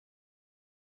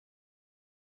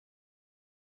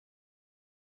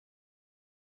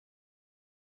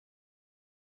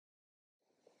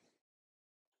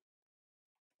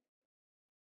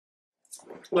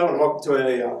Hello and welcome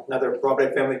to another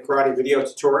Broadway Family Karate video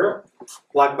tutorial,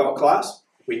 black belt class,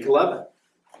 week 11.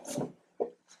 Let's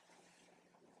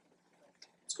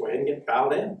go ahead and get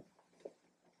bowed in.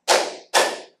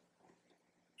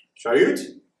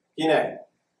 Harai-Uke.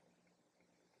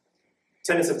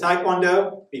 Tenets of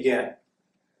Taekwondo begin.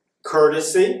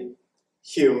 Courtesy,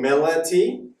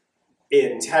 humility,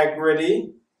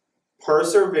 integrity,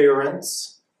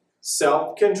 perseverance,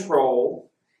 self-control,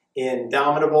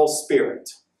 indomitable spirit.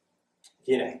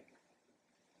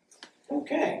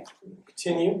 Okay,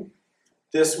 continue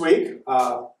this week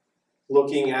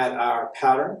looking at our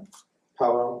pattern,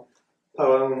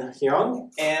 Po-Eun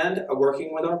Hyung, and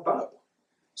working with our bow.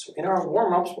 So in our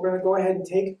warm-ups, we're going to go ahead and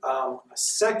take a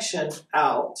section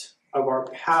out of our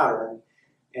pattern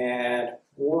and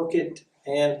work it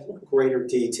in greater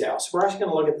detail. So we're actually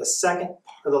going to look at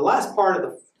the last part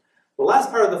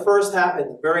of the first half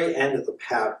and the very end of the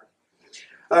pattern.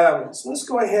 So let's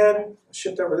go ahead and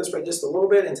shift over this way just a little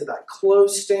bit into that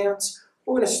closed stance.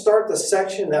 We're going to start the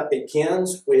section that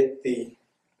begins with the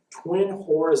twin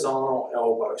horizontal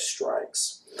elbow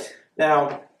strikes.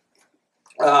 Now,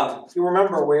 if you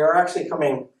remember, we are actually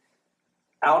coming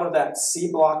out of that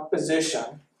C block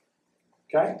position,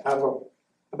 okay, out of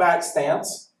a back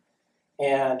stance,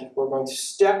 and we're going to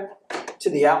step to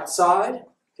the outside,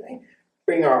 okay,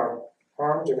 bring our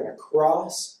arms are going to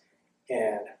cross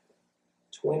and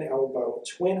twin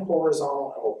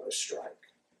horizontal elbow strike.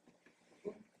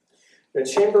 You're going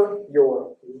to chamber,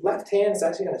 your left hand is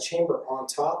actually going to chamber on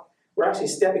top. We're actually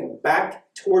stepping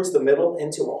back towards the middle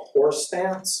into a horse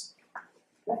stance.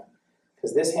 Okay?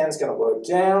 Because this hand's going to go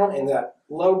down in that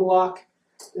low block.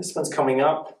 This one's coming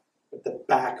up with the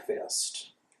back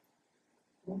fist.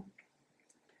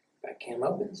 Backhand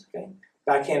opens, okay?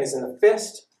 Backhand is in the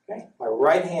fist, okay? My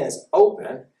right hand is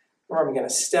open. Remember, I'm going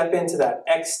to step into that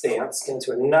X stance,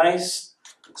 into a nice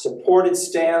supported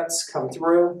stance, come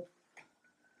through,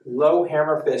 low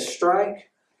hammer fist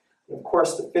strike. And of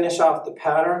course, to finish off the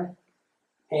pattern,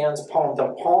 hands palm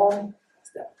to palm,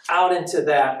 step out into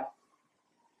that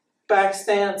back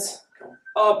stance, come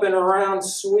up and around,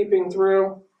 sweeping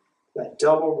through that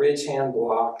double ridge hand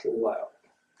block low.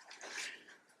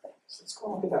 So let's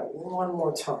go over that one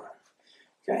more time.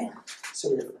 Okay, so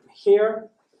we're from here.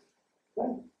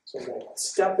 Okay. So we're going to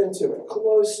step into a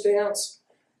closed stance,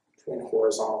 twin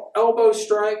horizontal elbow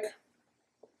strike.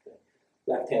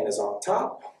 Left hand is on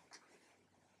top.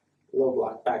 Low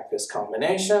block back fist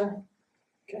combination.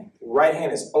 Okay. Right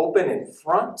hand is open in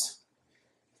front.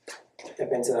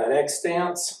 Step into that X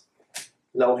stance.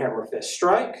 Low hammer fist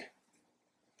strike.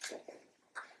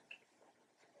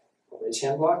 Ridge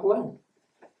hand block low.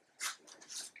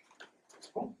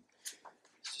 Okay.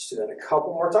 Let's just do that a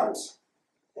couple more times.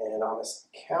 And on this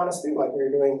count us through like we were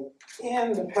doing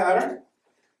in the pattern.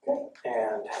 Okay,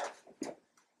 and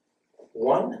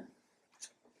 1,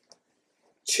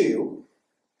 2,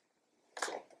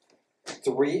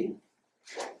 3,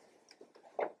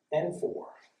 and 4.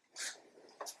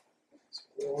 So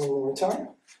one more time.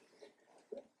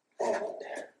 And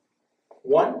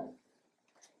 1,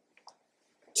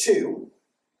 2,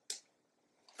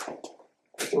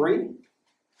 3,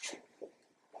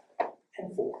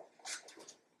 and 4.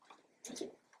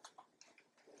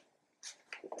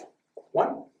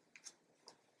 1,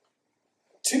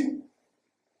 2,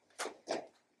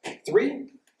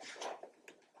 3,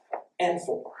 and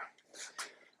 4.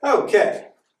 Okay,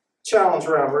 challenge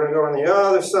round. We're going to go on the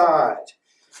other side.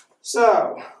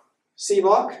 So, C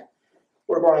block,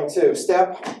 we're going to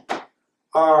step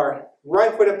our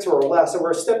right foot up to our left. So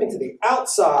we're stepping to the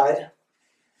outside,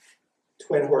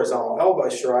 twin horizontal elbow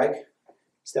strike,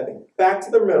 stepping back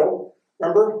to the middle.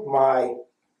 Remember, my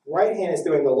right hand is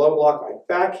doing the low block, my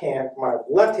left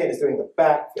hand is doing the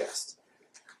back fist.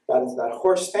 Got into that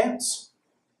horse stance.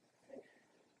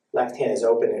 Left hand is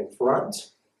open in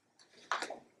front.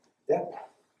 Step.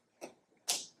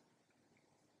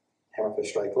 Hammer fist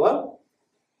strike low.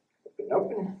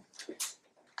 Open.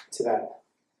 To that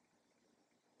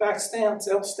back stance,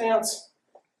 L stance.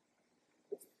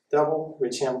 Double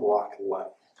ridge hand block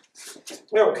low.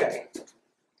 Okay.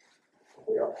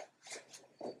 We are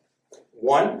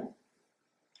 1,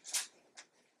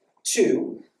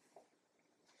 2,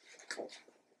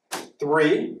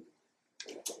 3,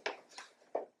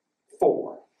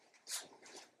 4.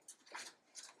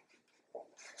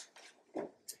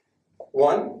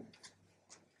 1,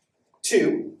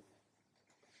 2,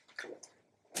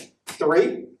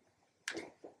 3,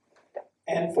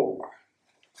 and 4.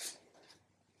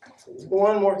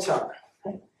 One more time.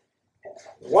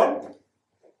 1,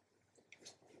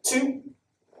 2,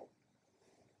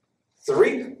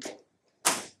 3,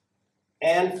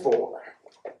 and 4.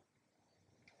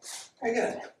 Very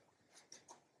good.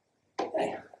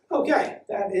 Okay,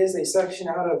 that is a section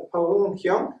out of Po-Eun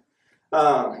Hyung.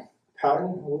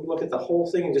 Pattern. We'll look at the whole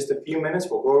thing in just a few minutes.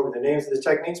 We'll go over the names of the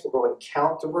techniques. We'll go and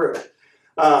count through.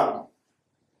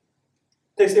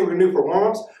 Next thing we're going to do for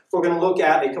warm-ups, we're going to look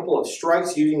at a couple of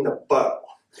strikes using the bow.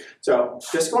 So,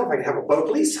 just going, if I can have a bow,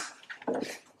 please.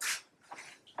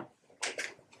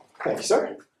 Thank you,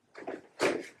 sir.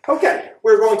 Okay,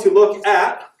 we're going to look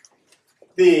at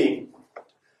the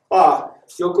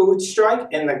Gyaku-Uchi strike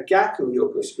and the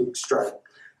Gyaku-Yoko-Uchi strike.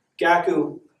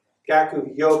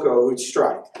 Gyaku-Yoko-Uchi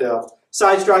strike. The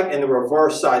side strike and the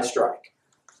reverse side strike.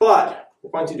 But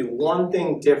we're going to do one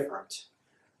thing different.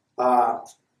 We're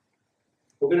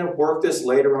going to work this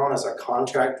later on as a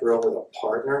contact drill with a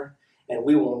partner, and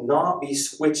we will not be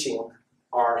switching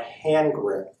our hand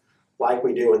grip like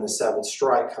we do in the 7th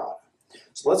strike kata.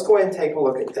 So let's go ahead and take a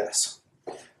look at this.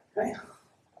 Okay.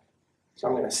 So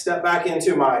I'm going to step back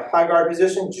into my high guard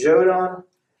position,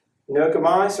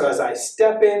 Jodan-no-Kamae. So as I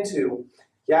step into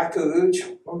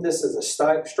Gyaku-Uchi, remember this is a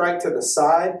strike to the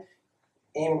side,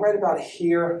 aim right about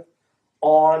here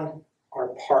on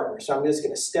our partner. So I'm just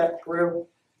going to step through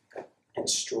and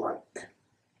strike.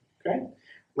 Okay?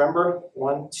 Remember,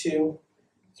 1, 2,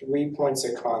 3 points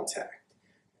of contact.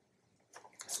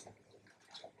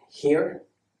 Here,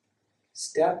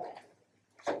 step,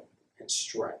 and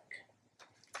strike.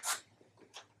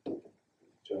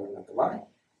 Jodan-no-Kamae,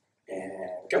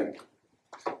 and go.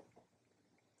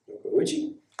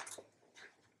 Yoko-Uchi.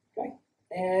 Okay,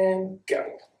 and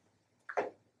go. Okay.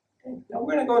 Now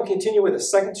we're going to go and continue with a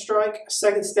second strike, a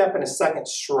second step, and a second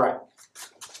strike.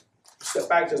 Step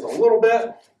back just a little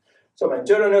bit. So I'm going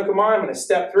to Jodan-no-Kamae, I'm going to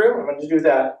step through, I'm going to do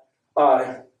that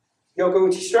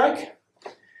Gyaku-Uchi strike.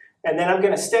 And then I'm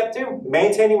going to step through,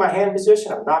 maintaining my hand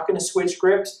position. I'm not going to switch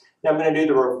grips. Now I'm going to do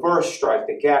the reverse strike,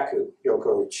 the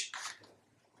Gyaku-Yoko-Uchi.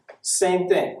 Same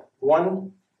thing.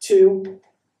 1, 2,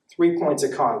 3 points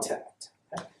of contact.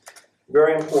 Okay.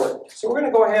 Very important. So we're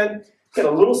going to go ahead, get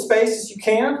a little space as you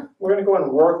can. We're going to go ahead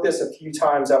and work this a few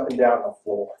times up and down the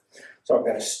floor. So I'm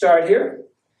going to start here,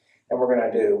 and we're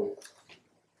going to do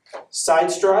side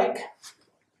strike,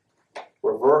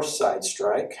 reverse side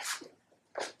strike,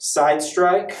 side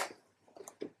strike,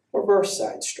 reverse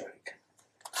side strike.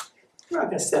 I'm not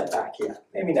going to step back yet,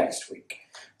 maybe next week.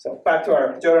 So back to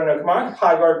our Jodan-no-Kamae,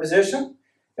 high guard position.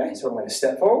 Okay, so I'm going to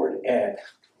step forward and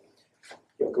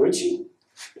Yoko-Uchi,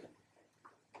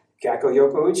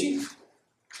 Gyaku-Yoko-Uchi,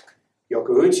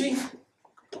 Yoko-Uchi,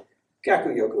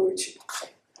 Gyaku-Yoko-Uchi.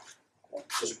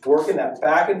 Just working that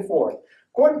back and forth.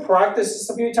 Go ahead and practice this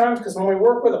a few times, because when we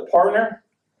work with a partner,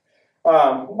 we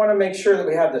want to make sure that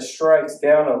we have the strikes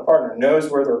down and the partner knows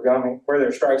where they're going, where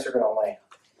their strikes are going to land.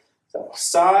 So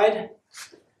side,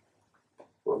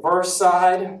 reverse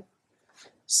side,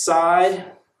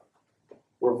 side,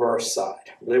 reverse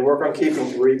side. Really work on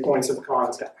keeping 3 points of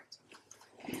contact.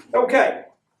 Okay,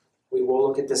 we will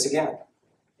look at this again.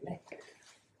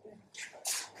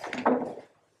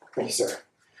 Thank you, sir.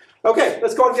 Okay,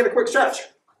 let's go and get a quick stretch.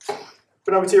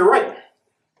 Put over to your right.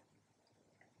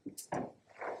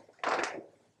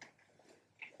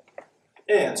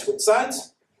 And switch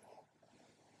sides.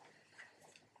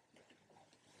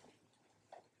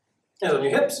 And on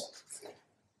your hips.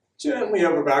 Gently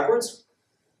over backwards.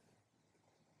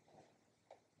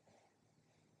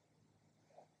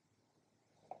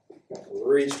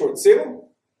 Reach toward the ceiling.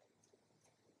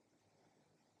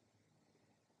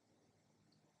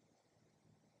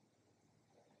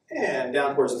 And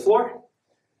down towards the floor.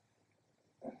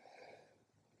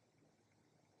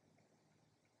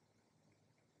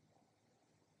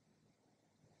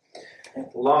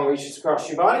 Long reaches across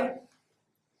your body.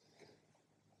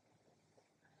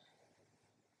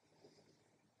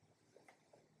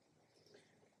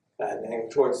 And then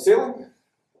towards the ceiling.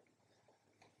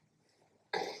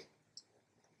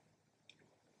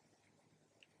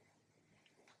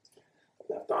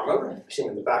 Left arm over, pushing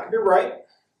in the back of your right.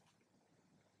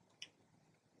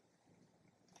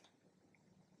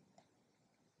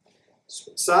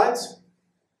 Switch sides.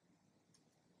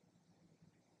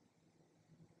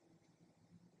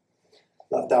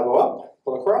 Left elbow up,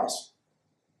 pull across.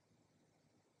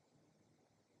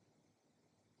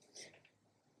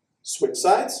 Switch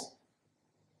sides.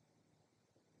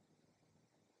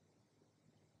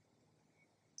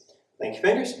 Link your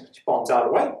fingers, put your palms out of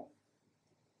the way.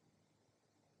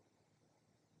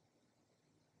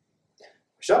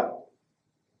 Push up.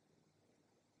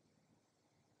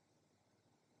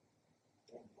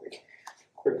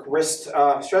 Quick wrist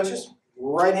stretches.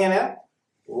 Right hand out.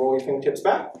 Roll your fingertips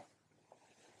back.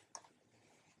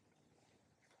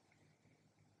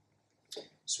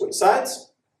 Switch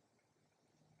sides.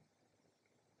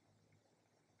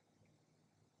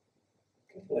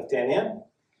 Left hand in,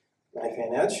 knife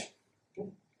hand edge.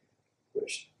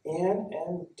 Push in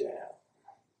and down,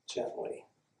 gently.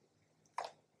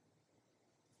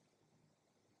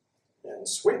 And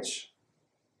switch.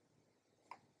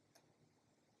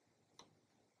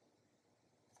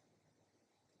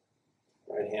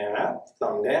 Right hand out,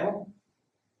 thumb down,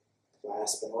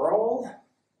 clasp and roll.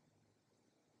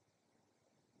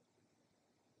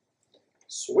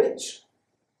 Switch.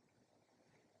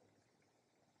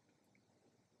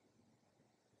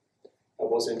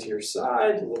 Elbows into your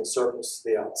side, little circles to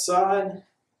the outside.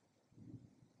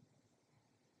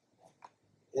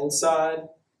 Inside.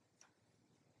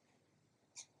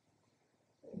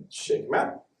 Shake them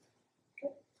out.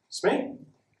 Swing.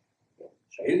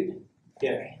 Shoot.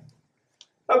 Yeah.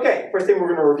 Okay, first thing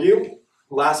we're going to review.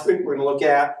 Last week we're going to look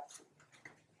at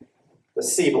the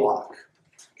C block.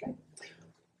 Okay.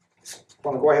 I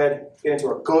want to go ahead and get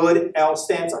into a good L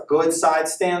stance, a good side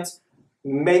stance.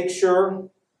 Make sure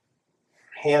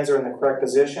hands are in the correct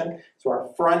position. So our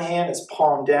front hand is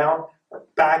palm down, our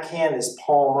back hand is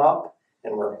palm up,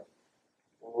 and we're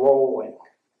rolling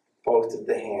both of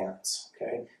the hands.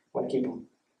 Okay, we want to keep them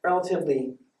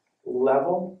relatively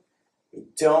level. We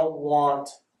don't want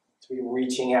to be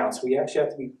reaching out, so we actually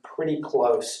have to be pretty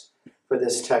close for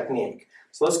this technique.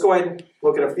 So let's go ahead and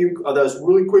look at a few of those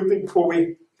really quickly before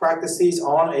we practice these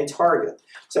on a target.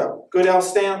 So good L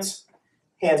stance,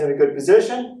 hands in a good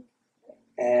position,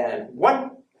 and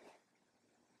 1,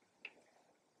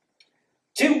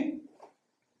 2,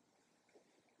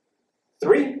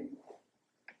 3,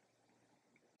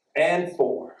 and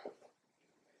 4.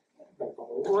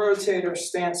 Rotate our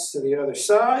stance to the other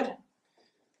side.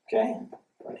 Okay,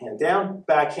 front hand down,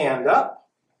 back hand up.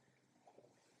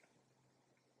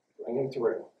 Bring him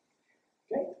through.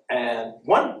 Okay, and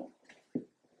 1,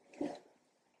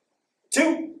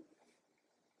 2,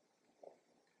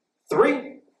 3,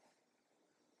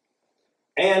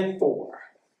 and 4.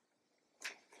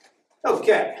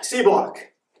 Okay, C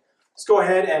block. Let's go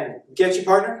ahead and get your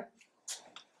partner.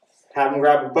 Have them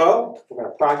grab a bow. We're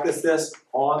going to practice this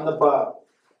on the bow.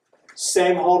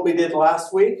 Same hold we did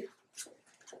last week.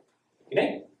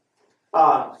 Okay.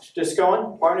 Just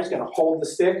going. Partner's going to hold the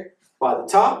stick by the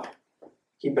top.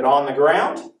 Keep it on the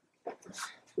ground.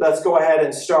 Let's go ahead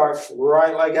and start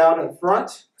right leg out in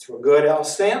front to a good L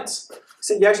stance.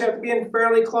 So you actually have to be in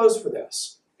fairly close for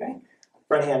this. Okay.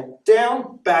 Front hand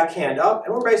down, back hand up,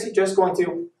 and we're basically just going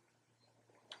to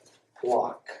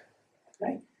block.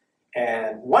 Okay.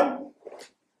 And 1,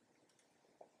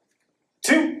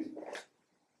 2,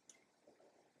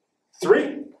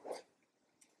 3,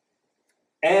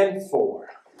 and 4.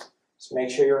 So make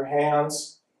sure your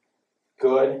hands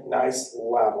good, nice,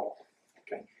 level.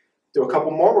 Okay. Do a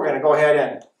couple more. We're going to go ahead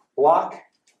and block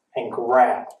and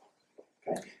grab.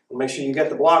 Okay. Make sure you get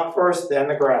the block first, then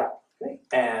the grab. Okay.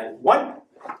 And 1,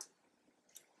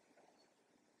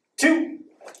 2,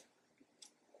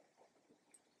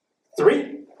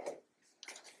 3,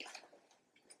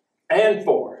 and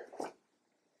 4.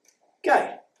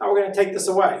 Okay, now we're going to take this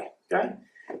away. Okay,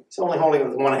 it's only holding it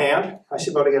with one hand. I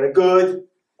should be able to get a good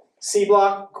C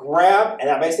block, grab, and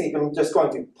I basically am just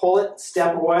going to pull it,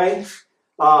 step away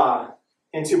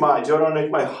into my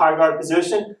Jodan-no-Kamae high guard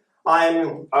position.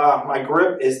 My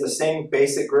grip is the same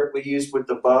basic grip we use with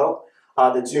the bow.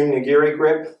 The Jun Nigiri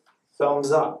grip,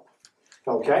 thumbs up.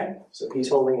 Okay, so he's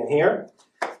holding it here.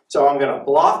 So I'm going to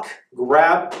block,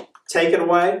 grab, take it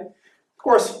away. Of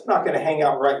course, I'm not going to hang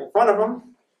out right in front of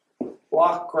him.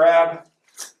 Block, grab,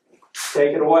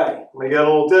 take it away. I'm going to get a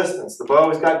little distance. The bow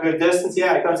has got good distance.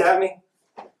 Yeah, he comes at me.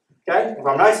 Okay, if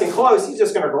I'm nice and close, he's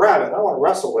just going to grab it. I don't want to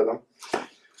wrestle with him.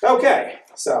 Okay,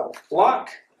 so block,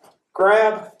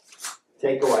 grab,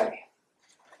 take away.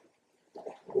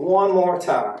 One more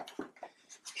time.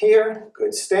 Here,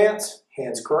 good stance,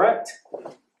 hands correct.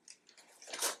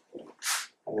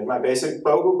 I'm in my basic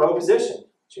bow position,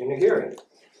 Jun-Nigiri.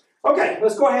 Okay,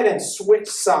 let's go ahead and switch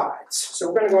sides. So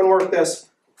we're going to go and work this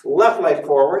left leg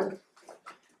forward.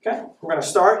 Okay, we're going to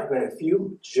start with a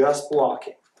few just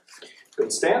blocking.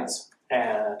 Good stance,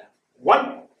 and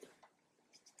 1,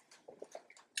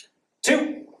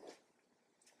 2,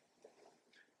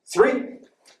 3,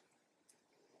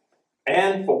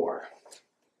 and 4.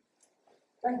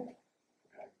 Okay,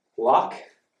 block,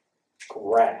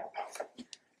 grab.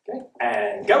 Okay,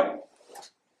 and go.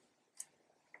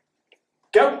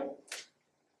 Go.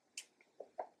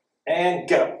 And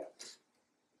go.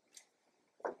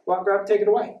 Block, grab, take it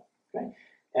away. Okay,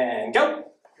 and go.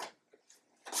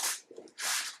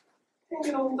 And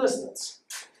get a little distance.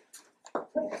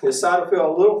 Okay. This side will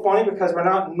feel a little funny because we're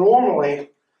not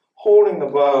normally holding the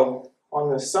bow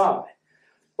on this side.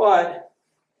 But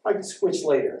I can switch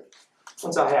later.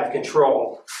 Once I have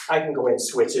control, I can go ahead and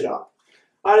switch it up.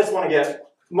 I just want to get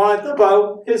the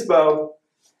bow, his bow,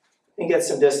 and get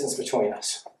some distance between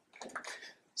us.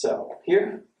 So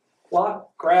here,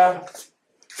 block, grab,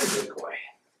 and take away.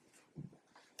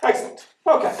 Excellent.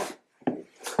 Okay.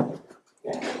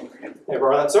 May I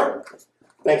borrow that, sir?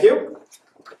 Thank you.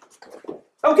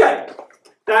 Okay,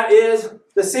 that is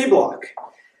the C block.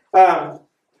 The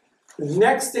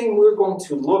next thing we're going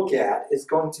to look at is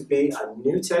going to be a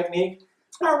new technique.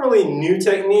 Not really new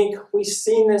technique. We've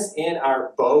seen this in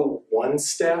our bow one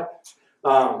step.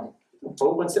 Bow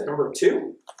one step number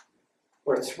 2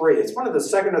 or 3. It's one of the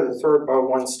second or the third bow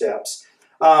one steps.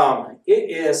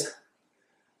 It is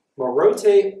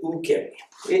Morote-Uke.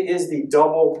 It is the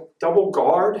double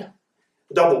guard,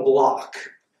 double block.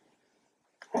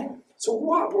 Okay. So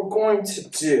what we're going to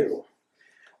do,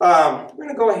 we're going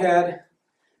to go ahead,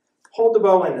 hold the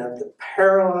bow in the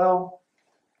parallel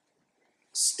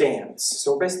stance.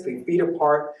 So basically feet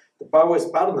apart. The bow is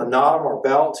about on the knot of our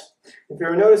belt. If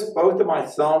you notice, both of my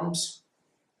thumbs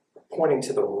are pointing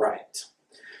to the right.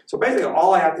 So basically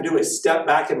all I have to do is step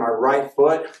back in my right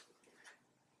foot.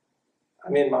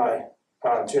 I'm in my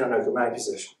Jodan-no-Kamae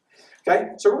position. Okay,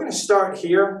 so we're going to start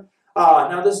here.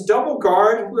 Now this double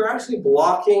guard, we're actually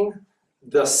blocking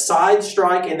the side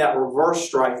strike and that reverse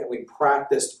strike that we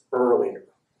practiced earlier.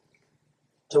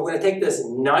 So we're going to take this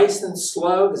nice and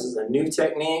slow. This is a new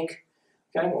technique.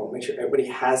 Okay, we'll make sure everybody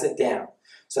has it down.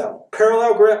 So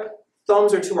parallel grip,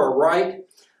 thumbs are to our right.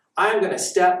 I'm going to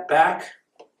step back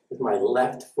with my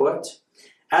left foot.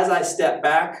 As I step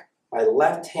back, my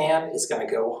left hand is going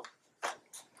to go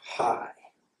high.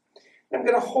 I'm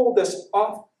going to hold this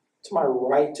off to my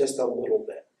right just a little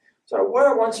bit. So what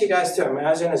I want you guys to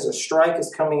imagine is a strike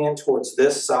is coming in towards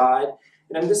this side,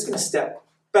 and I'm just going to step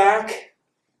back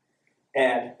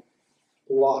and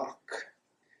block.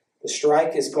 The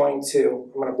strike is going to,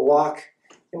 I'm going to block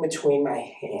in between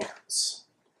my hands.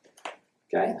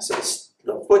 Okay, so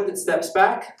the foot that steps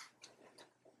back,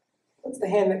 that's the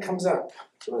hand that comes up.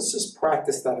 So let's just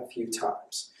practice that a few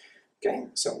times. Okay,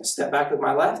 so I'm going to step back with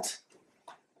my left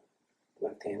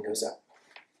hand goes up.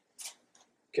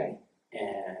 Okay,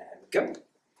 and go.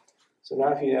 So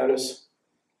now if you notice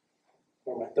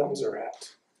where my thumbs are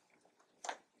at.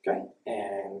 Okay,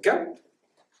 and go.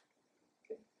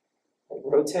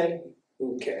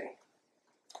 Morote-Uke.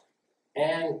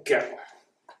 And go.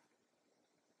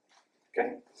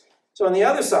 Okay, so on the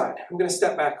other side, I'm going to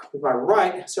step back with my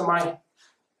right, so my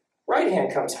right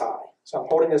hand comes high. So I'm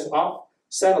holding this off,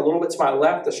 set a little bit to my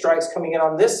left. The strike's coming in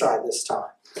on this side this time.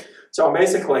 So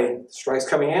basically, the strike's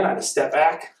coming in, I just step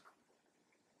back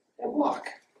and block.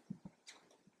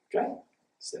 Okay,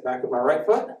 step back with my right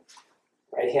foot.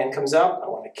 Right hand comes up. I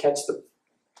want to catch the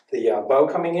bow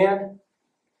coming in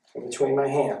between my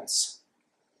hands.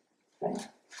 Okay.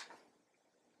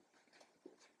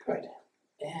 Good.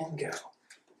 And go.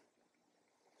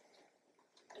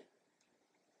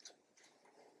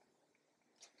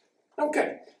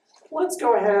 Okay, let's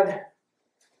go ahead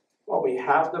while we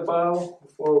have the bow,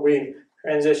 before we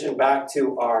transition back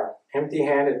to our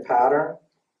empty-handed pattern.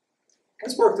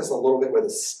 Let's work this a little bit with a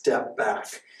step back.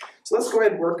 So let's go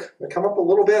ahead and work, come up a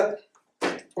little bit.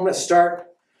 I'm going to start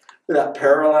with that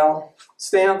parallel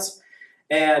stance,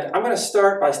 and I'm going to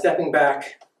start by stepping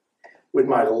back with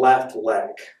my left leg.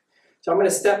 So I'm going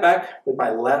to step back with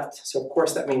my left, so of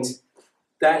course that means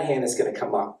that hand is going to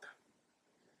come up.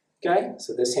 Okay,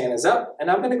 so this hand is up,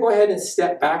 and I'm going to go ahead and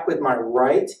step back with my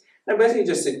right. And I'm basically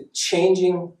just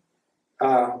changing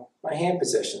my hand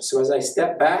position. So as I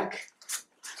step back,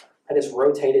 I just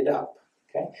rotate it up.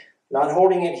 Okay, not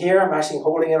holding it here, I'm actually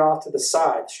holding it off to the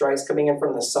side. Strike's coming in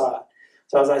from the side.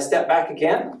 So as I step back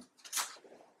again,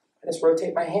 I just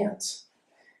rotate my hands.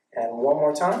 And one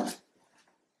more time,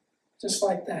 just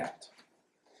like that.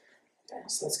 Okay,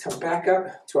 so let's come back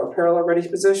up to our parallel ready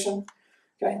position.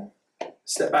 Okay.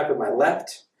 Step back with my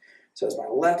left. So as my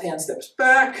left hand steps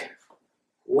back,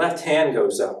 left hand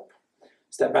goes up.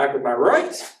 Step back with my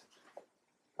right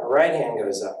hand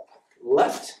goes up.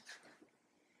 Left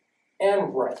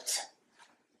and right.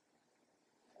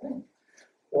 Okay.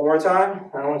 One more time.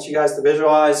 I want you guys to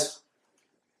visualize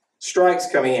strikes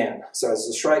coming in. So as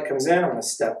the strike comes in, I'm going to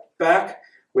step back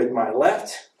with my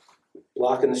left,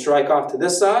 blocking the strike off to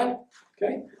this side.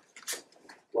 Okay.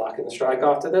 Blocking the strike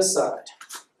off to this side.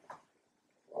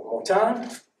 One more time,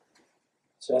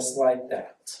 just like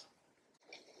that.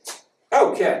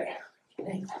 Okay,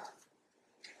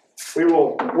 we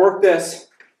will work this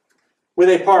with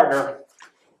a partner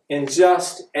in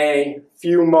just a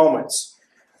few moments.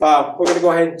 We're going to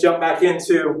go ahead and jump back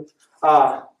into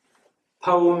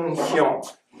Po-Eun Hyung.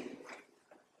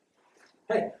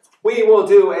 Okay. We will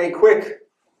do a quick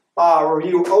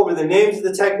review over the names of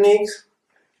the techniques.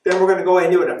 Then we're going to go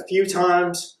ahead and do it a few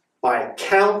times by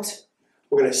count.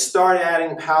 We're going to start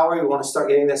adding power. We want to start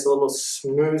getting this a little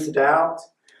smoothed out.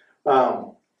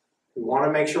 We want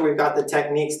to make sure we've got the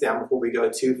techniques down before we go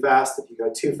too fast. If you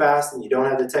go too fast and you don't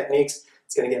have the techniques,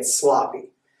 it's going to get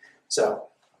sloppy. So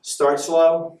start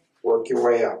slow, work your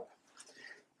way up.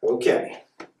 Okay.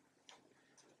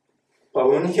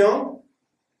 Po-Eun Hyung,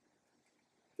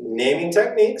 naming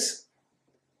techniques.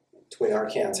 Twin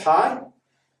arc hands high.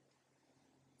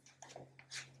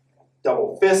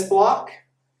 Double fist block.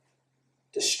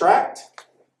 Distract.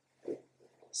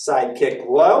 Side kick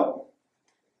low.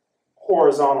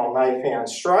 Horizontal knife hand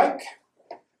strike.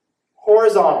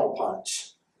 Horizontal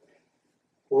punch.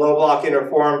 Low block inner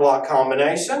forearm block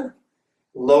combination.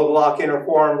 Low block inner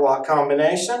forearm block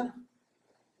combination.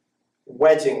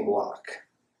 Wedging block.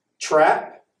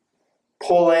 Trap.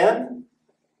 Pull in.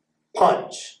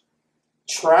 Punch.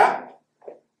 Trap.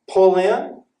 Pull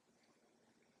in.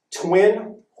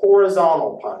 Twin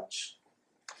horizontal punch.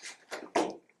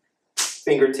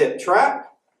 Fingertip trap.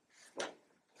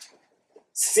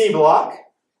 C block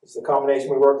is the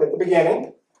combination we worked at the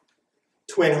beginning.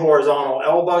 Twin horizontal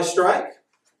elbow strike.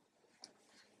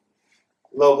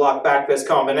 Low block back fist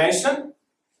combination.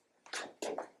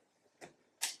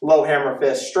 Low hammer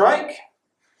fist strike.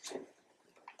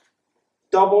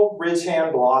 Double ridge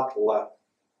hand block low.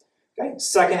 Okay,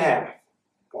 second half.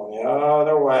 Going the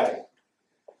other way.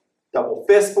 Double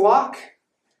fist block.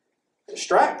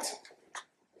 Distract.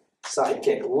 Side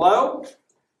kick low.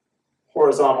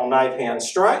 Horizontal knife hand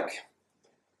strike.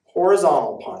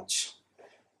 Horizontal punch.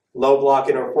 Low block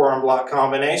inner forearm block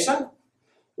combination.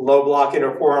 Low block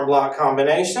inner forearm block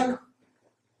combination.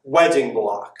 Wedging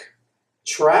block.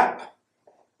 Trap.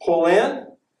 Pull in.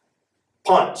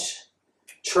 Punch.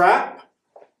 Trap.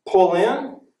 Pull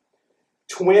in.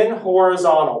 Twin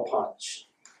horizontal punch.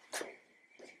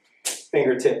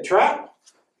 Fingertip trap.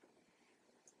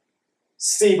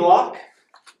 C block.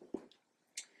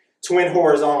 Twin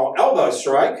horizontal elbow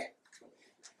strike.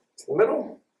 To the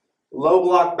middle. Low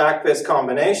block back fist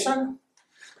combination.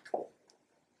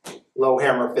 Low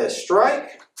hammer fist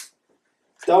strike.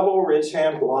 Double ridge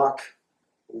hand block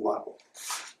low.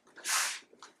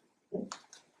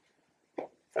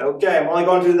 Okay, I'm only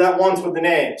going to do that once with the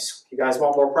names. If you guys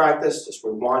want more practice, just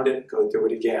rewind it, go through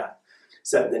it again.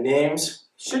 Except the names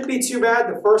shouldn't be too bad.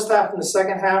 The first half and the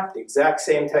second half, the exact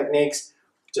same techniques,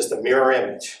 just a mirror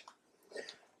image.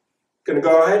 Going to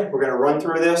go ahead, we're going to run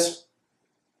through this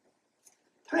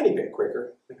a tiny bit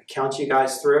quicker. I'm going to count you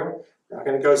guys through. We're not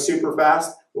going to go super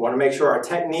fast. We want to make sure our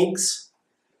techniques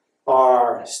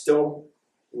are still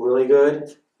really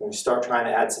good. We're going to start trying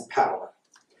to add some power.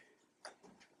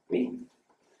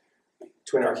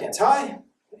 Twin arc hands high.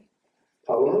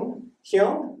 Po-Eun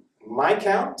Hyung, my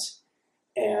count.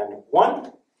 And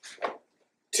 1,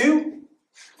 2,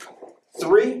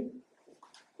 3,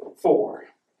 4.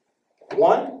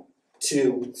 1,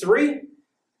 2, 3,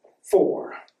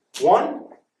 4. 1,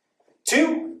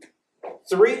 2,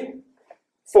 3,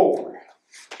 4.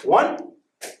 1,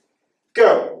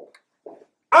 go.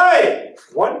 Aye.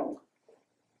 1,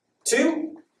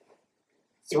 2,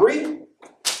 3,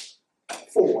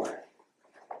 4.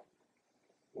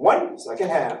 1, second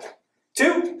half.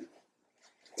 2,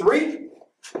 3,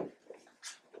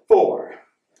 4.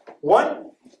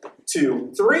 1,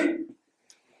 2, 3,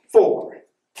 4.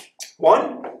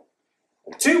 1,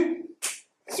 2,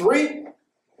 3,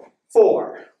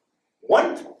 4.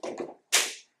 1,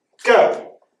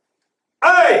 go.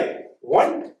 Aye.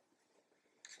 1,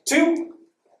 2,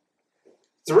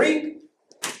 3,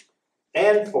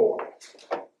 and 4.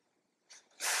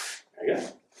 There you go.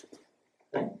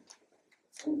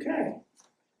 Okay.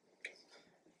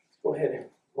 Go ahead and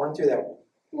run through that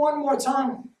one more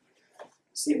time.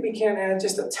 See if we can add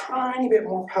just a tiny bit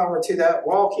more power to that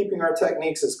while keeping our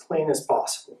techniques as clean as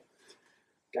possible.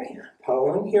 Okay,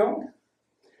 Po-Eun Hyung,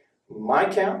 my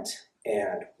count,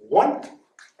 and 1,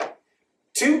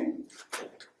 2,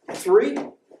 3,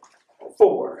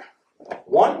 4.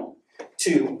 1,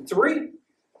 2, 3,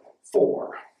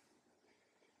 4.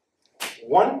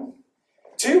 1,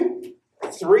 2,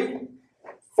 3,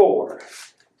 4.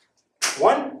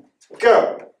 1,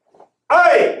 go.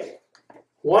 Aye.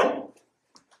 1,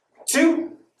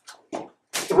 2,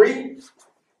 3,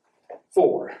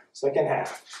 4. Second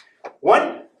half.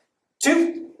 1,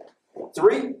 2,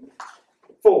 3,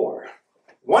 4.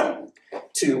 1,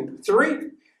 2, 3,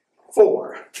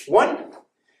 4. 1,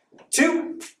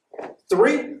 2,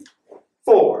 3,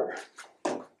 4.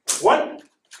 1,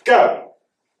 go.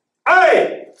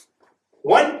 Aye.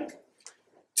 1,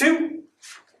 2,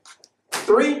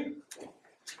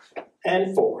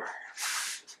 and 4.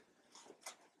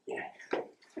 Yeah.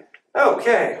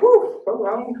 Okay, whew,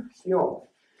 Po-Eun Hyung.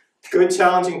 Good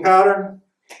challenging pattern.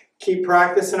 Keep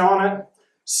practicing on it.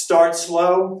 Start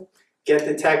slow. Get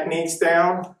the techniques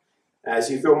down.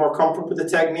 As you feel more comfortable with the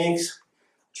techniques,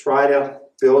 try to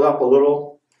build up a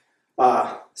little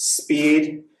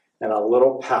speed and a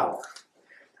little power.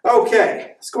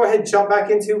 Okay, let's go ahead and jump back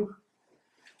into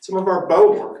some of our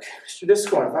bow work. Mr.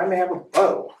 Discord, if I may have a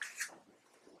bow.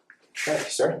 Okay,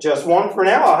 sir. Just one for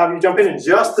now. I'll have you jump in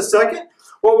just a second.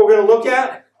 What we're going to look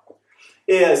at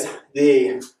is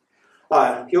the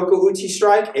Gyaku-Uchi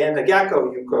strike and the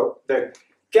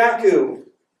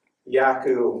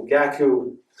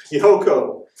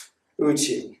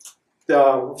Gyaku-Yoko-Uchi.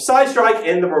 The side strike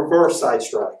and the reverse side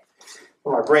strike.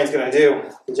 What my brain's going to do,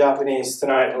 the Japanese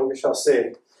tonight, we shall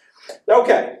see.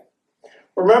 Okay,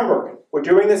 remember, we're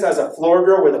doing this as a floor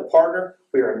drill with a partner.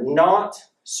 We are not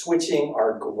switching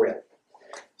our grip.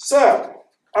 So,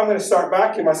 I'm going to start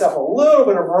back, give myself a little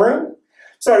bit of room.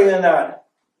 Starting in that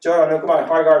Jodan-no-Kamae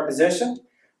high guard position. I'm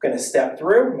going to step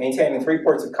through, maintaining 3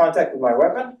 points of contact with my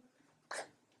weapon.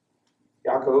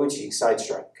 Gyaku-Uchi, side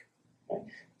strike. Okay.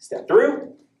 Step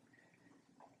through.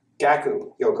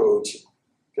 Gyaku-Yoko-Uchi.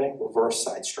 Okay, reverse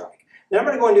side strike. Then I'm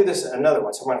going to go and do this another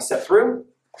one. So I'm going to step through.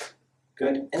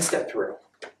 Good, and step through.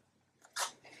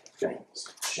 Okay,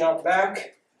 so jump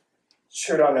back.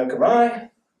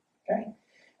 Jodan-no-Kamae. Okay.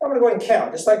 I'm going to go ahead and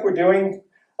count, just like we're doing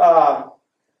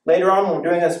later on when we're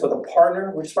doing this with a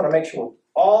partner. We just want to make sure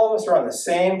all of us are on the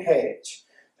same page.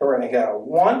 So we're going to go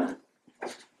 1,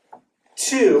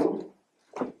 2,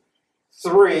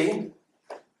 3,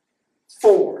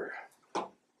 4.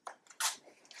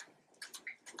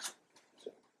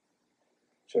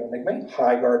 So make me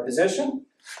high guard position,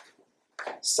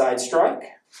 side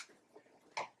strike,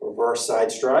 reverse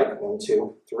side strike, 1,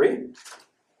 2, 3,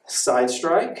 side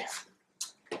strike,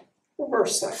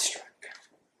 reverse side strike.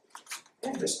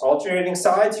 Okay, just alternating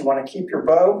sides. You want to keep your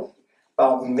bow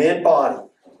about mid-body.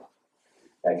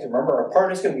 Okay, remember, our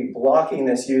partner's going to be blocking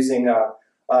this using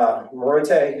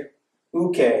Morote-Uke,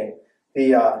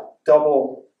 the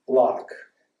double block.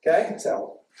 Okay,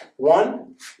 so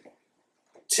 1,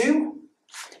 2,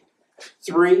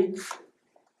 3,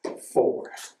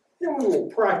 4. Then we will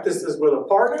practice this with a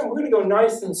partner. We're going to go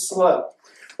nice and slow.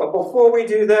 But before we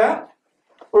do that,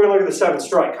 we're going to look at the 7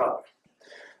 strike kata.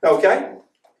 Okay?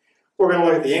 We're going to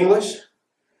look at the English.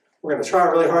 We're going to try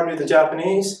really hard to do the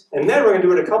Japanese. And then we're going to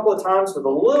do it a couple of times with a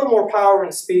little more power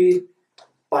and speed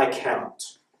by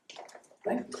count.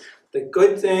 Okay? The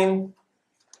good thing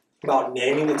about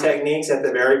naming the techniques at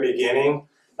the very beginning,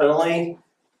 not only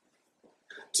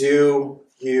do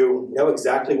you know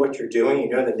exactly what you're doing, you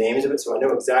know the names of it, so I know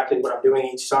exactly what I'm doing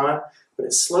each time, but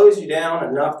it slows you down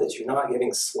enough that you're not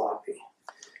getting sloppy.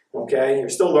 Okay, you're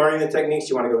still learning the techniques,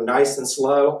 you want to go nice and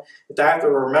slow. If I have to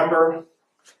remember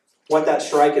what that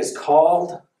strike is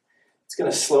called, it's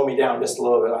going to slow me down just a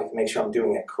little bit. I can make sure I'm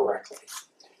doing it correctly.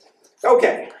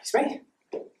 Okay, let's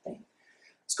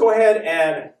go ahead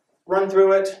and run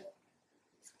through it.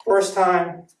 First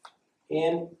time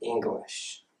in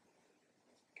English.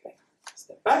 Okay,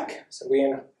 step back, so we're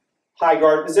in high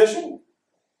guard position.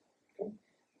 Okay.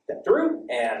 Step through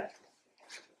and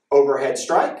overhead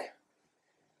strike.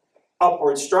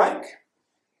 Upward strike,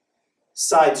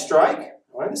 side strike.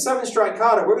 On the 7 strike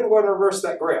kata, we're going to go ahead and reverse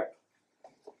that grip.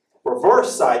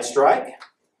 Reverse side strike,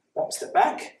 up, step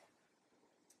back.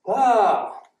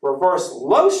 Reverse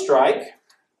low strike,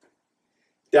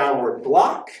 downward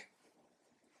block.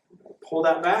 Pull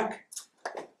that back.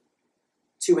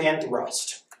 2-hand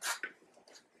thrust.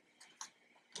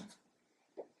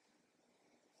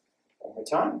 One more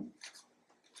time.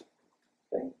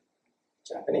 Okay.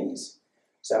 Japanese.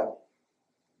 So,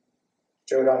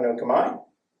 Jodan-no-Kamae,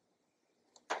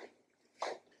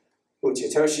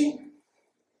 Uchi-Otoshi,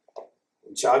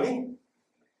 Uchi-Age,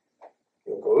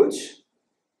 Yoko-Uchi,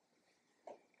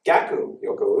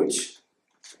 Gyaku-Yoko-Uchi,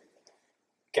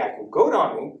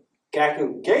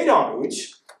 Gyaku-Gedan-Uchi,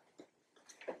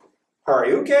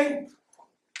 Harai-Uke,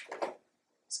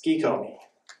 Tsuke-Komi.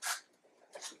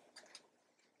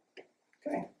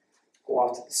 Okay, go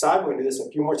off to the side. We're going to do this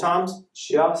a few more times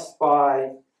just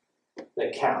by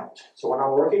the count. So when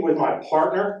I'm working with my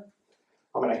partner,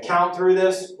 I'm going to count through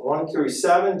this 1 through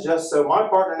 7, just so my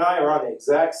partner and I are on the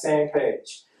exact same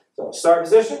page. So start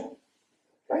position,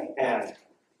 okay, and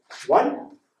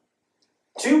 1,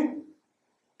 2,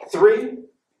 3,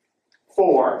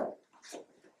 4,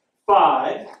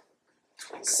 5,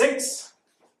 6,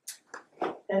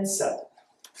 and 7.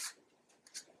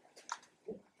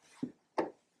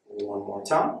 One more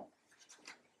time.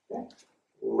 Okay.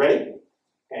 Ready?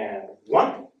 And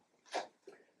 1,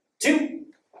 2,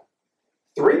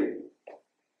 3,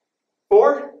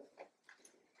 4,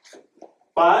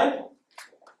 5,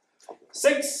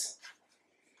 6,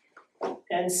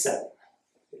 and 7.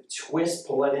 Twist,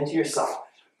 pull that into your side.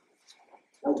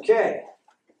 Okay.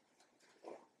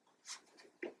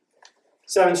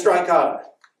 7 strike kata.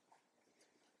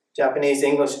 Japanese,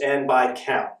 English, and by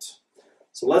count.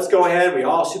 So let's go ahead. We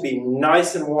all should be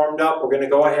nice and warmed up. We're going to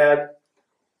go ahead,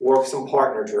 work some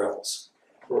partner drills.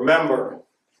 Remember,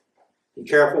 be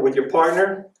careful with your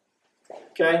partner.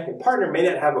 Okay, your partner may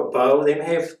not have a bow. They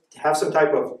may have some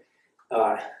type of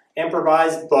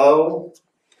improvised bow.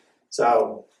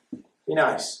 So be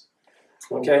nice.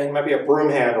 Okay, it might be a broom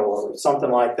handle or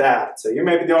something like that. So you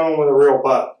may be the only one with a real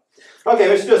bow. Okay,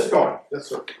 let's just go on. Yes,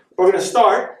 sir. We're going to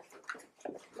start.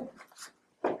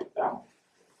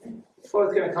 We're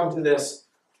both going to come to this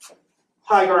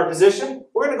high guard position.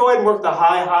 We're going to go ahead and work the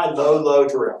high, high, low, low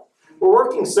drill. We're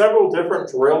working several different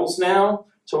drills now,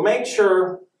 so make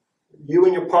sure you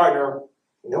and your partner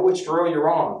know which drill you're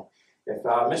on. If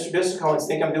Mr. Discones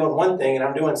think I'm doing one thing and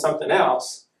I'm doing something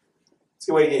else, it's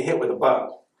a good way to get hit with a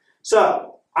bow.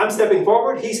 So I'm stepping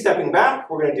forward, he's stepping back.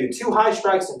 We're going to do 2 high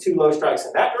strikes and 2 low strikes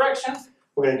in that direction.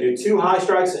 We're going to do 2 high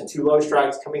strikes and 2 low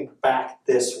strikes coming back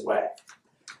this way.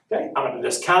 Okay, I'm going to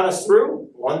just count us through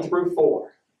 1 through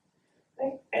 4.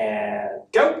 Okay, and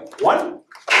go. 1,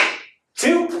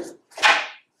 2,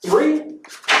 3,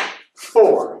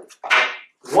 4.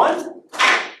 1,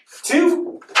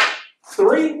 2,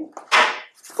 3,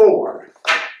 4.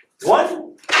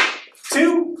 1,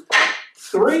 2,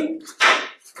 3,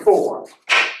 4.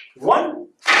 1,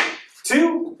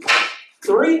 2,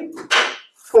 3,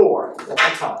 4. One more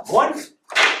time. 1,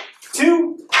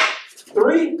 2,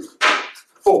 3,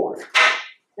 4.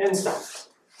 And stop.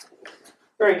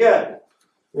 Very good.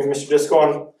 Me and Mr.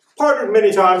 Discone partnered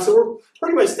many times, so we're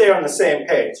pretty much stay on the same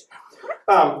page.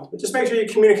 But just make sure you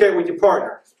communicate with your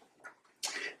partner.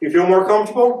 If you feel more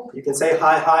comfortable, you can say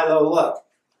high, high, low, low.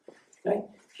 Okay?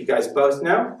 If you guys both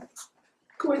know,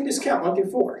 go ahead and just count 1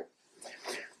 through 4.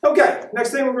 Okay,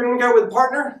 next thing we're going to go with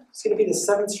partner, it's going to be the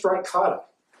 7 strike kata.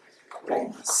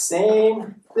 Okay,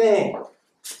 same thing.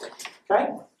 Okay?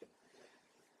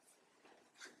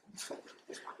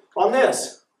 On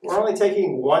this, we're only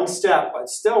taking 1 step, but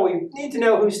still we need to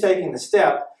know who's taking the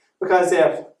step, because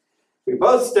if we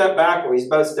both step back or we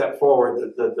both step forward,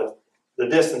 the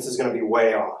distance is going to be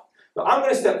way off. So I'm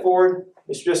going to step forward,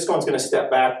 Mr. Discone's going to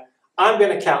step back. I'm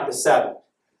going to count to 7.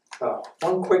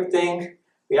 One quick thing,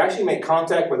 we actually make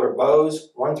contact with our bows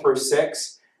 1 through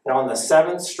 6, and on the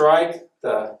 7th strike,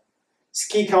 the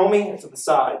Tsuke-Komi to the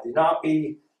side. Do not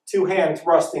be 2-hand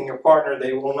thrusting your partner.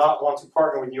 They will not want to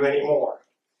partner with you anymore.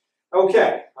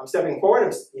 Okay, I'm stepping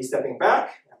forward, he's stepping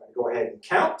back. I'm going to go ahead and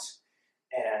count.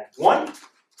 And 1,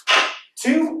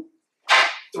 2,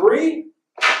 3,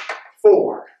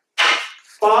 4,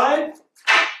 5,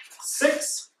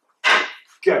 6,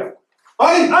 go.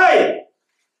 Hey! Hey!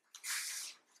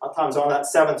 Sometimes on that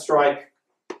 7th strike,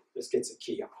 this gets a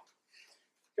key off.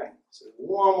 Okay, so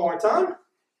one more time.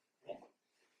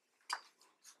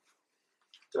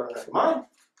 Jodan-no-Kamae.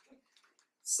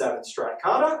 7 strike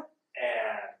kata.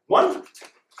 And 1,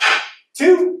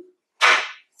 2,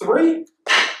 3,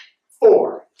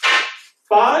 4,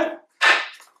 5,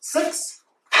 6,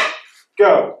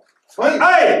 go.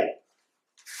 Hey!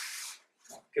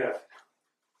 Good.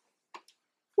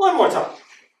 One more time.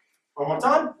 One more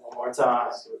time. One more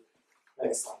time.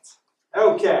 Excellent.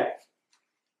 Okay.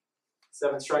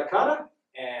 7 strike kata.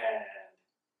 And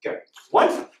go.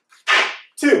 1,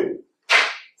 2,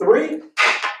 3,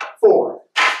 4,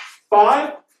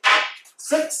 5,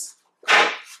 6,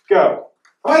 go.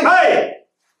 Hey!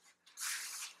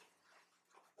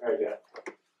 Very good.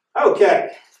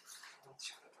 Okay.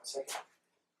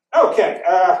 Okay.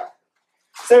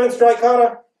 7 strike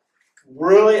kata.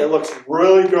 Really, it looks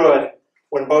really good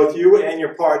when both you and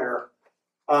your partner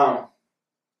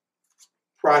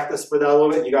practice for that a little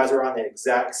bit. You guys are on the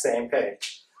exact same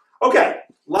page. Okay.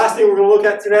 Last thing we're going to look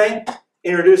at today,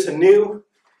 introduce a new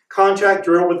contact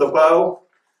drill with the bow.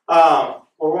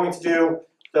 We're going to do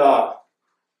the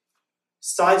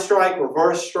side strike,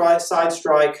 reverse strike, side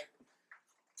strike,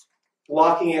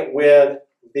 blocking it with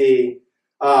the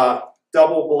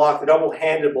double block, the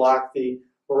double-handed block, the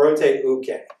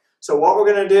Morote-Uke. So what we're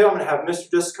going to do, I'm going to have Mr.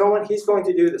 Discoman, he's going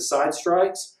to do the side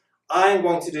strikes. I'm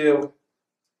going to do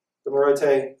the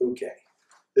Morote-Uke.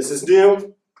 This is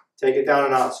new. Take it down a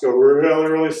notch. Go really,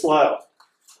 really slow.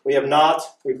 We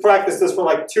practiced this for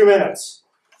like 2 minutes.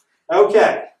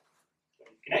 Okay.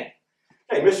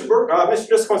 Okay, Mr.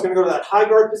 Discoman's going to go to that high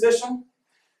guard position.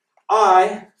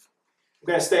 I'm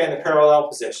going to stay in the parallel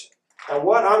position. Now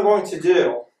what I'm going to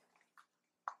do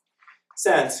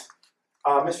since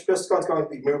Mr. Driscoll is going to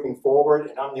be moving forward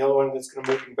and I'm the other one that's going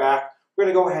to move back, we're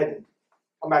going to go ahead and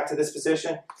come back to this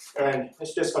position, and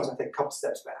Mr. Driscoll is going to take a couple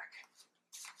steps back.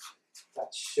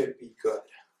 That should be good.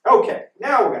 Okay,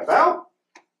 now we're going to bow.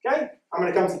 Okay, I'm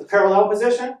going to come to the parallel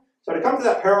position. So to come to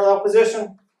that parallel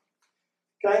position,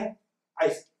 okay,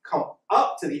 I come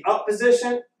up to the up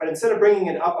position, but instead of bringing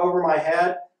it up over my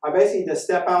head, I basically just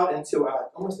step out into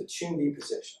almost a chun-bi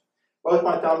position. Both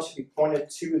my thumbs should be pointed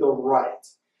to the right.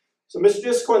 So Mr.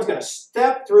 Driscoll is going to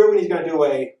step through and he's going to do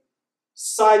a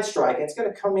side strike, and it's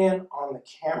going to come in on the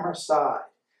camera side.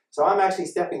 So I'm actually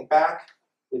stepping back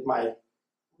with my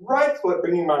right foot,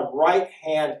 bringing my right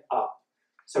hand up.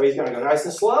 So he's going to go nice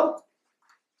and slow.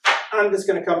 I'm just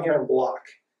going to come here and block.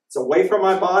 It's away from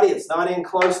my body. It's not in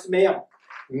close to me. I'm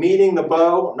meeting the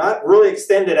bow. I'm not really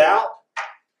extended out,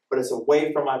 but it's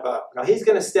away from my bow. Now he's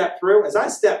going to step through. As I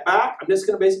step back, I'm just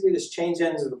going to basically just change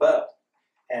ends of the bow.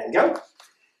 And go.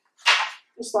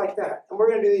 Just like that. And we're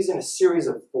going to do these in a series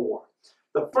of 4.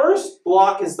 The first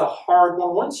block is the hard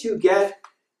one. Once you get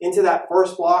into that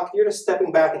first block, you're just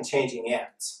stepping back and changing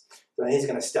ends. So then he's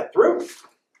going to step through,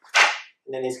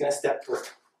 and then he's going to step through.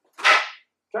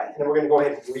 Okay, and then we're going to go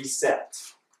ahead and reset.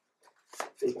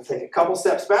 So you can take a couple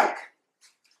steps back,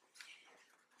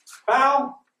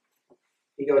 bow,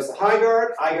 he goes to high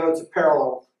guard, I go to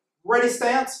parallel ready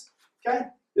stance. Okay,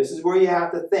 this is where you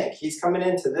have to think. He's coming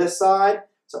into this side,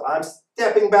 so I'm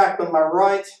stepping back with my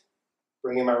right,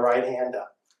 bringing my right hand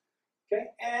up. Okay,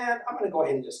 and I'm going to go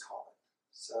ahead and just call it.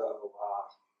 So,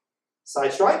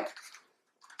 side strike,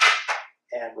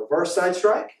 and reverse side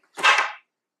strike,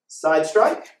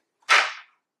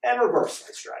 and reverse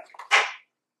side strike.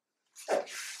 Okay.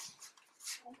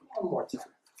 One more time.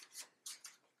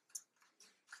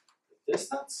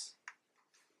 Distance,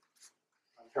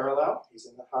 on parallel, he's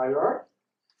in the high guard.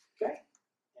 Okay,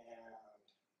 and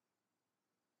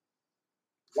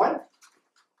 1,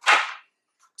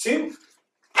 2,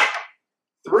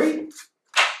 3,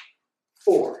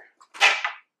 4.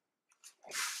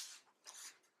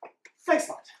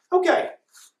 Excellent. Okay.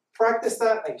 Practice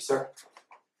that. Thank you, sir.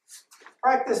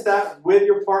 Practice that with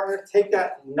your partner. Take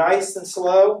that nice and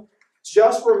slow.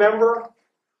 Just remember,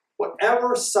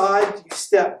 whatever side you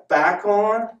step back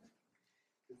on,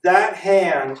 that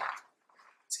hand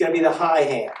is going to be the high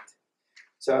hand.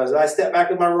 So as I step back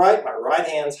with my right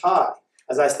hand's high.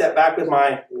 As I step back with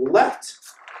my left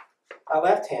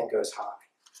hand goes high.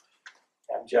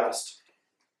 I'm just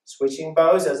switching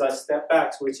bows as I step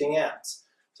back, switching ends.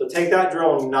 So take that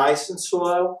drill nice and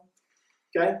slow.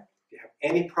 Okay? If you have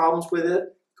any problems with it,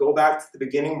 go back to the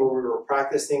beginning where we were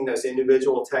practicing those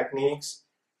individual techniques.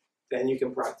 Then you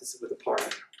can practice it with a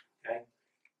partner. Okay?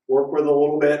 Work with it a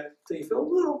little bit until you feel a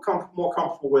little more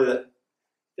comfortable with it.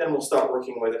 Then we'll start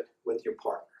working with it with your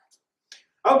partner.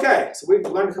 Okay, so we've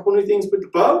learned a couple new things with the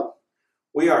bow.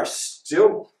 We are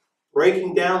still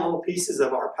breaking down little pieces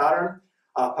of our pattern,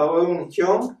 Po-Eun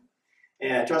Hyung,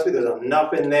 and trust me, there's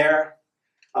enough in there.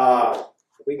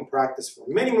 We can practice for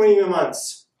many, many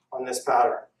months on this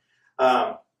pattern.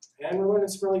 And we're learning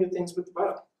some really good things with the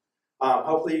bow.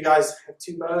 Hopefully you guys have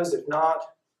 2 bows. If not,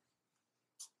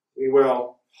 we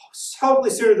will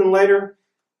hopefully sooner than later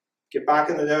get back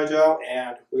in the dojo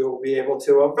and we will be able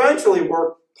to eventually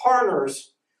work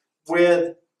partners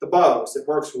with the bows. It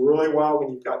works really well when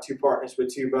you've got 2 partners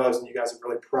with 2 bows and you guys have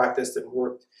really practiced and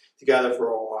worked together for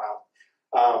a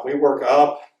while. We work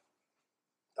up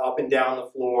and down the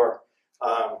floor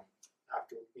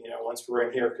after, once we're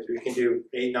in here, because we can do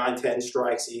 8, 9, 10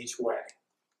 strikes each way.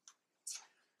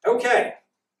 Okay,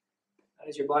 that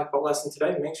is your black belt lesson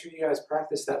today. Make sure you guys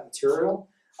practice that material.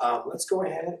 Let's go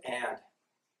ahead and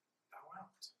bow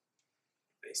out.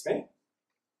 Face me.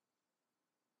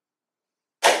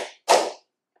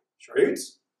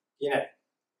 Harai-Uke.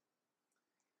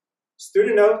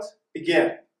 Student note,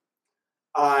 begin.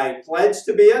 I pledge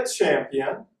to be a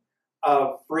champion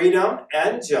of freedom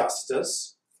and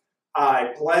justice.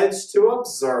 I pledge to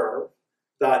observe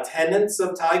the tenets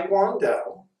of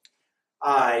Taekwondo.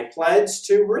 I pledge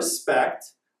to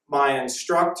respect my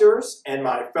instructors and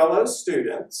my fellow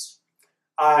students.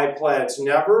 I pledge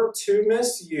never to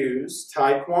misuse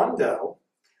Taekwondo.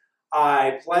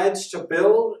 I pledge to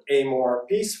build a more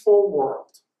peaceful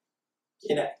world.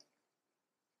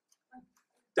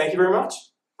 Thank you very much.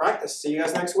 Practice. See you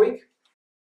guys next week.